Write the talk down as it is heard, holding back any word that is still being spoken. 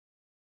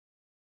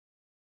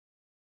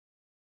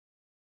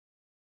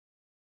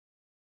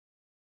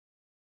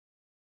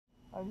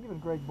And even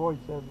Greg Boyd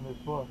says in his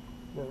book,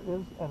 there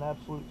is an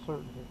absolute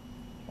certainty,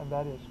 and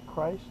that is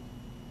Christ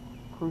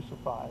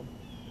crucified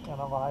and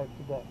alive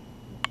today.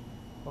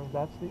 I mean,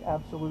 that's the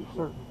absolute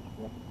certainty.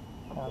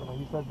 And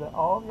he said that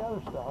all the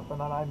other stuff, and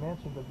then I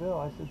mentioned to Bill,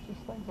 I said, it's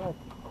just things like,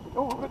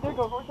 oh, there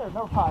goes right there,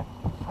 never tie.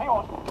 Hang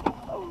on.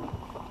 Oh,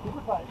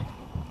 super tight.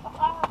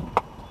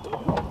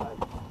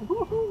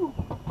 Woohoo!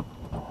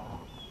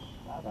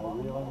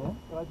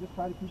 I just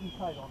try to keep you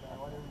tight on there.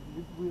 Whenever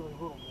you wheel a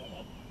little bit,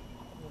 I'm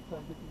going to try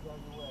to get these out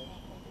of your way.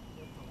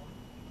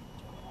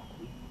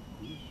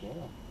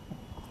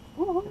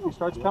 If he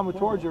starts coming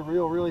towards you,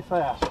 reel really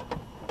fast.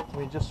 I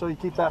mean, just so you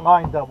keep that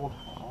line doubled.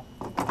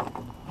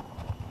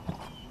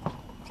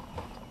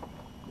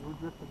 We're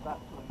drifting back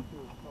to him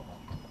too.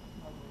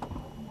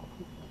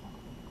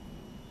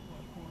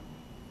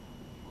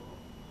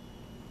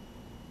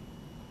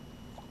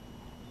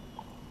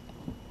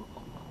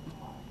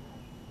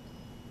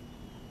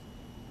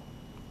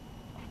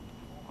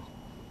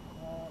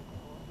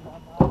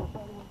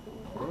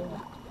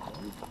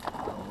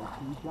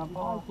 Jump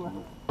off. Keep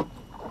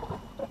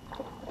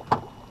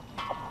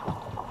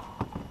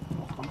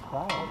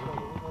trying. Okay,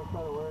 we're going to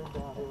try to wear him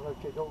down here.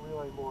 Okay, don't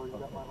reel anymore. You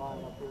got my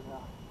line up here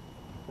now.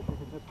 If you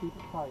can just keep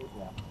it tight.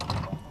 Yeah. I'm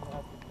going to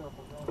have to be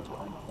careful. I'm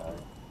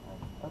sorry.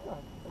 That's all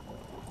right. That's all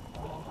right.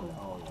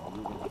 Oh,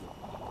 yeah.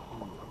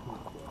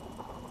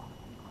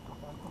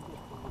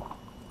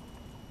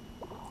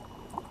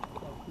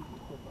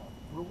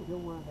 He'll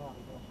wear it out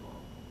eventually.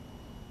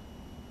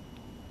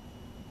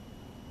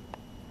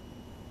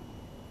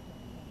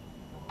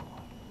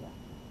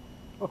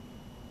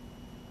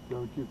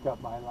 Don't you cut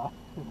my line.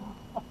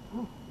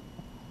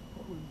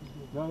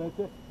 No, that's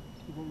it.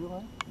 Is that your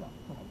line? No,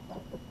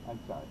 I'm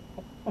sorry.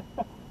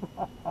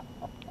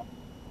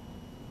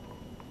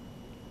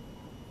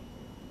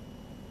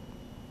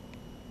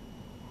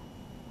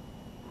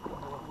 We're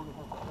going to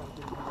have to try to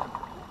get him home.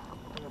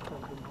 We're going to try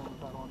to get him home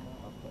without on that.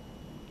 Okay.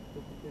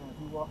 If we can. If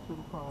you walk through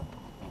the front,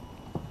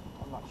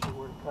 I'm not sure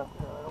where to cut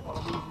there. I don't want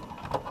to lose you.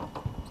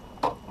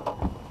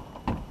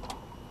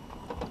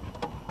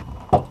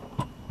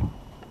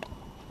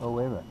 Oh,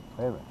 wait a minute.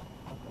 Wait a minute.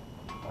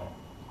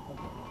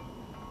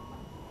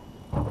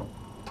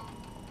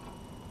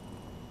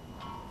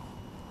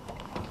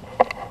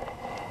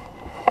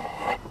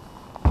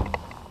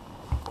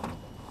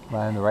 Am I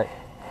on the right?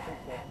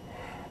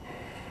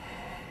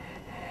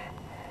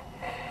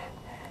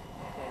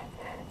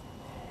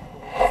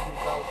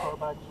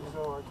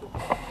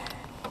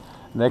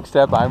 Next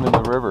step, I'm in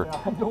the river.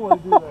 Yeah, I don't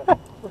want to do that.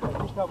 Okay,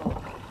 he's coming.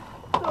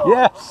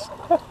 Yes!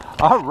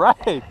 All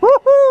right!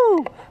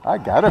 Woohoo! I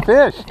got a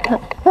fish!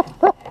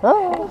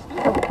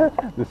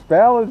 The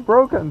spell is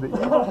broken. The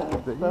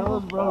spell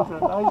is broken.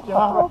 Nice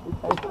job.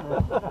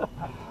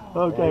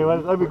 Okay, well,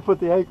 let me put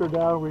the anchor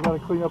down. We got to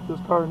clean up this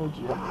carnage.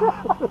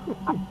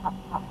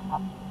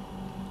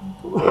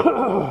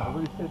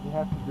 Somebody said you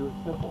have to do it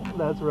simple.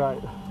 That's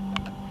right.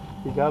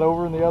 He got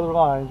over in the other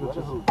lines, which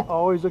is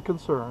always a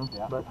concern.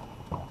 Yeah. But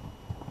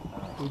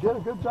we did a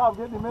good job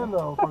getting him in,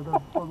 though,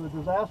 for the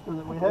disaster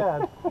that we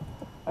had.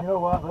 You know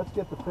what? Let's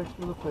get the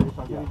picture of the fish.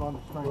 I'll get him on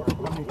the stringer.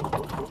 Let me.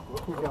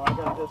 Here you go. I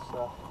got this.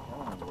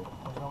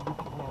 Don't get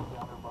your hands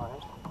down there by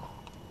it.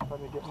 Let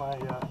me get my.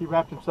 He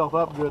wrapped himself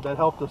up good. That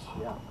helped us.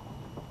 Yeah.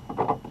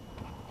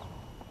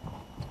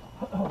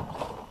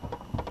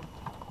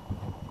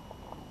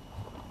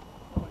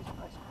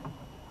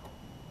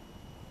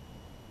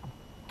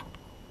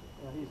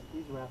 Yeah,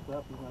 he's wrapped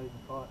up. He's not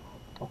even caught.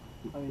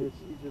 I mean,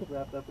 he's just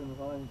wrapped up in the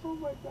vines. Oh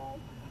my God.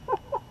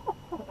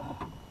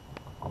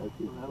 That's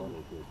even better.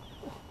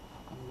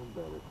 Even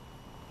better.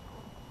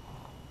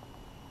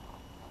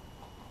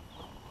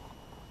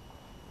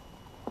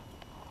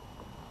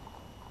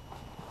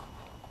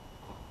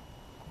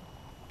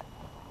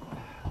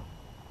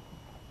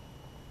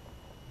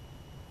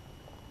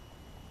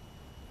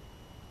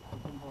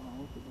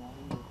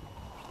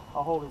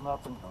 I'll hold him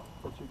up and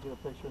let you get a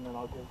picture, and then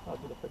I'll get a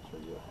picture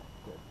of you.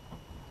 Good.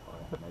 All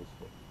right. Nice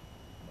fish.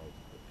 Nice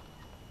fish.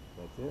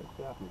 That's it?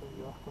 Yeah, there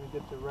you go. Let me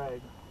get the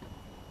rag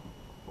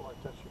before I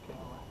touch your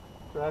camera.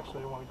 Or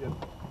actually, I want to get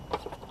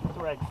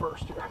the rag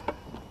first here.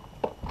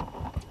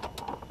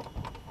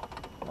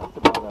 That's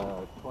about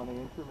a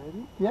 20-incher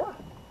maybe? Yeah.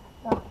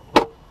 Yeah.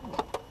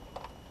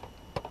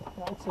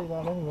 I'd say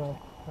that anyway.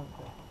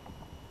 Okay.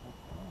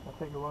 I'll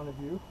take a run of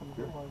you.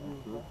 Sure.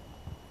 Sure.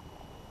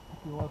 If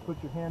you want to put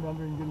your hand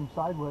under and get him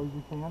sideways,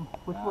 you can.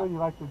 Which way do you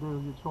like to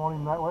do? You just want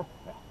him that way?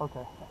 Yeah.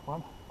 Okay.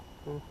 1,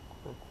 2,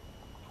 3.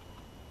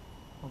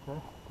 Okay.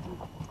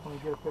 Let me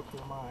get a picture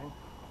of mine.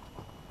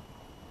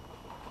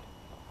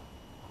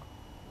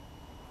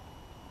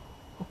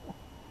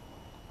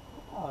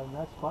 Oh,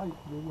 nice fight.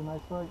 Give you a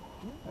nice fight.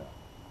 Yeah.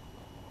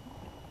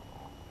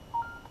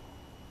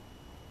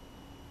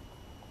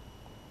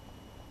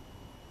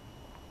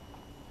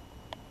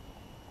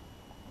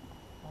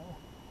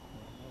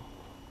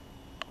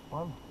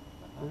 One,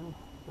 two,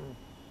 three.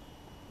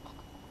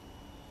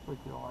 Think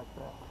you'll like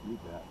that. You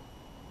bet.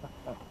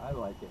 I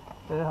like it.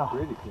 Yeah.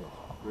 Pretty fish.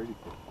 Pretty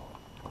fish.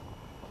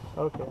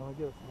 Okay, let me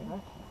get it from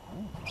here.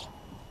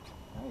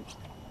 Nice.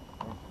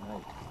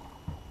 Nice.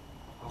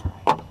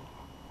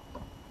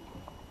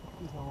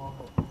 See how long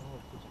that thing is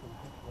just for the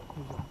heck of it.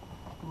 Here's a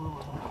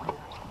ruler right here.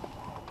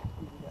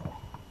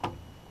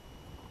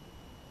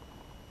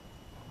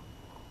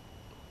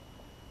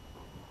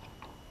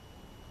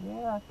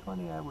 Yeah,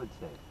 20 I would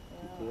say.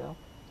 Yeah. Tail?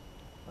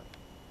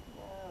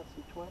 Yeah, let's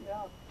see, 20,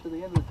 yeah, to the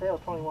end of the tail,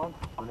 21.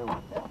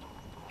 21. Yeah.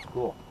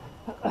 Cool.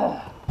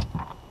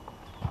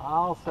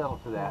 I'll settle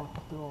for that.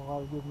 Still a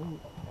lot of good meat.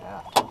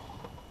 Yeah.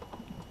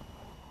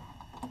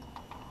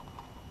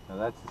 Now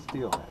that's the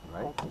steelhead,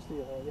 right? That's the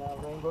steelhead, yeah,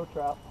 rainbow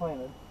trout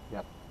planted.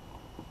 Yep.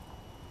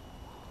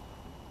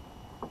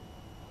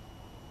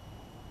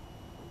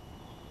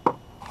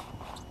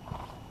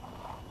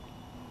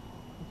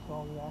 Just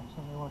saw the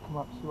action. They want to come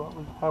up and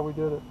see how we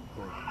did it.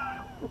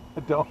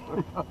 Don't.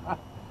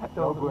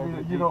 Don't go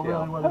into you don't detail.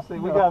 really want to see.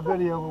 We got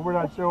video, but we're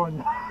not showing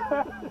you.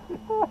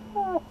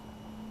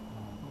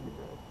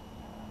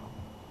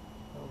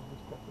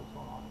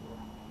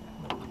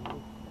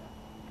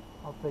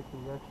 I'll take the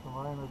extra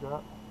line I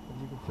got,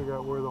 and you can figure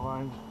out where the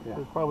lines. Yeah.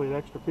 There's probably an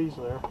extra piece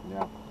there.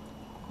 Yeah.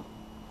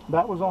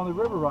 That was on the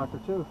river rocker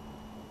too.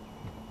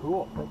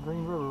 Cool. That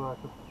green river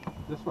rocker.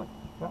 This one?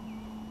 Yeah.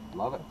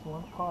 Love it. That's the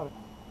one that caught it.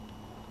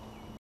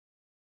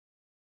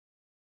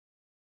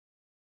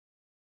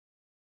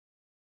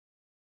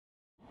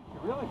 You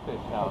really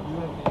fish now. I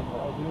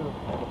do.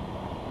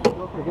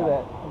 Look at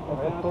that.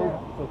 That's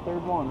the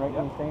third one right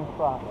in the same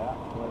spot. Yeah.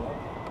 Well,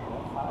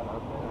 that's hot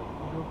out there.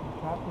 You go from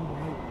captain to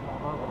me. I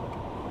love it.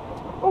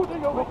 Oh, there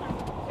you go.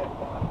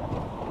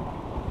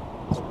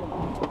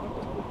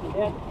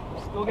 Dad,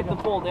 go get the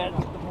pole, Dad.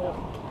 Get the pole.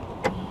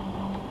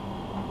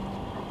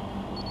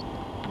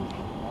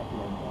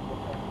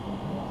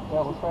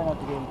 Yeah, we'll try not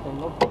to get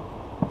anything. Look.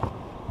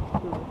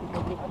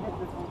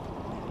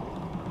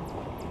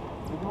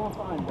 You're doing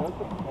fine, Doug.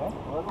 Okay.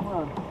 Let him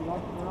run. If he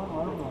wants to run,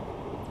 let him run.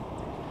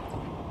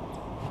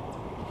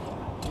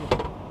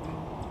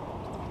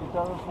 This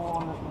other pole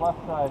on this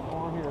left side,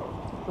 over here.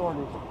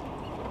 Shorty.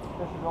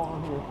 Fish is over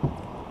here.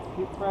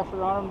 Keep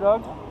pressure on him,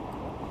 Doug.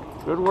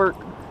 Good work.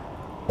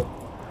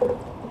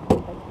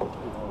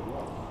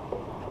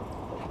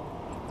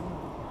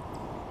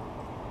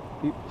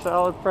 Keep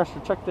solid pressure.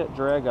 Check that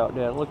drag out,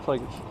 Dad. It looks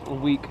like it's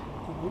weak.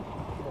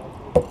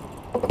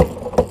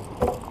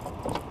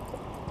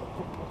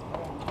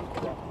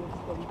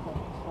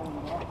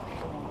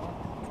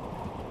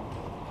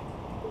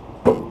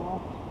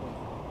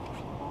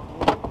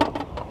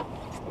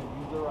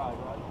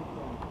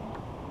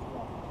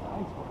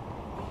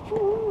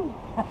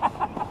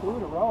 Two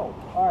in a row.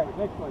 All right,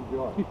 next one,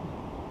 George.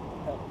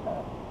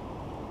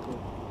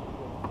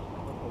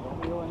 Don't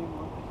reel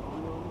anymore.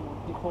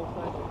 Keep full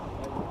size.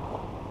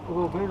 A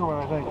little bigger one,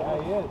 I think. Yeah,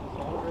 he is.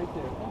 Just hold it right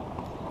there.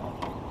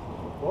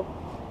 Whoop.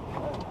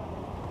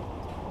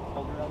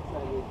 Hold your rod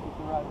sideways. Keep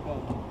the rod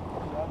bent.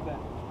 Keep the rod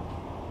bent.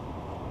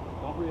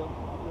 Don't reel.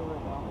 Don't reel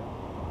right now.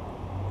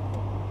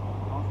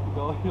 He wants to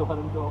go. You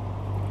let him go.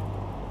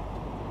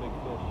 Big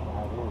fish.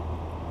 Yeah, it is.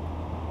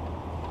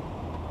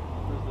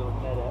 Where's the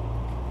net at?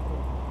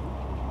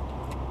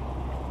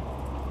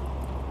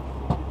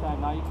 Good time.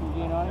 Now you can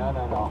gain on him?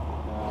 No.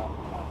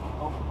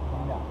 Oh,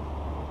 no.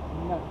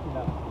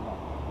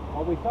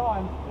 Well, we saw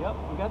him. Yep,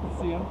 we got to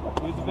see him.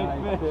 He was a big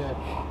Nice fish.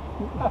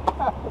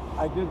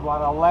 I did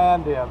want to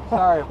land him.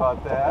 Sorry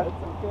about that.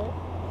 That's okay.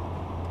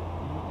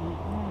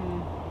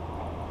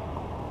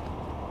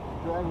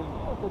 Dragging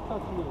just a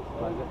touch loose.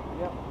 Was it?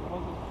 Yep. It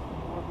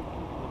wasn't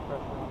keeping the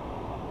pressure on.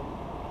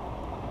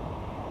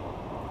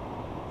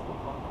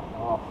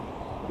 Oh.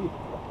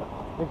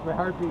 Makes my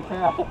heart beat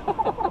fast.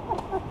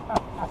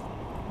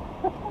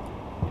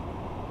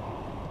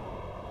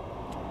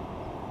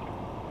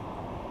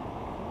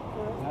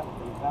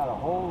 There's not a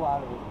whole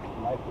lot of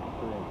life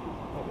experience.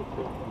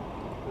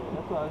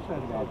 That's what I was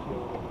trying to get you.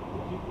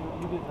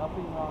 You did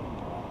nothing wrong.